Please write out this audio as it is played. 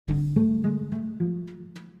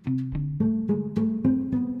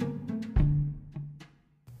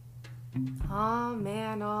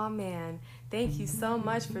Thank you so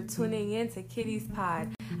much for tuning in to Kitty's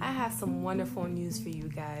Pod. I have some wonderful news for you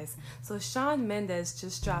guys. So Shawn Mendes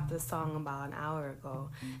just dropped a song about an hour ago.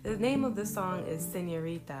 The name of the song is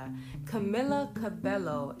Señorita. Camila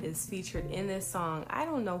Cabello is featured in this song. I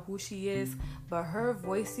don't know who she is, but her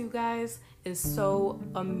voice, you guys, is so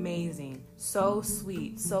amazing, so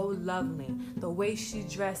sweet, so lovely. The way she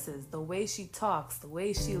dresses, the way she talks, the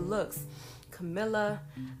way she looks. Camila,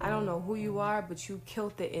 I don't know who you are, but you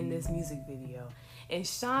killed it in this music video. And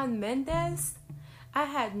Shawn Mendes, I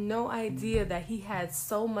had no idea that he had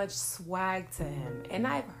so much swag to him, and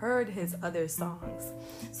I've heard his other songs.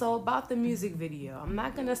 So about the music video, I'm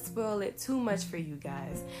not gonna spoil it too much for you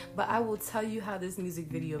guys, but I will tell you how this music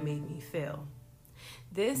video made me feel.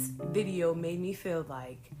 This video made me feel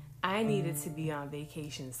like I needed to be on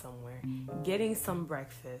vacation somewhere, getting some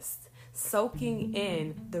breakfast, soaking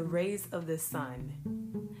in the rays of the sun,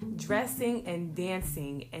 dressing and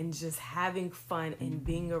dancing and just having fun and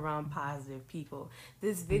being around positive people.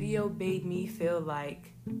 This video made me feel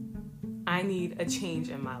like I need a change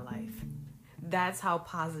in my life. That's how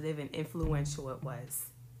positive and influential it was.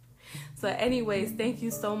 So anyways, thank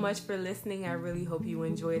you so much for listening. I really hope you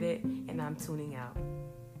enjoyed it, and I'm tuning out.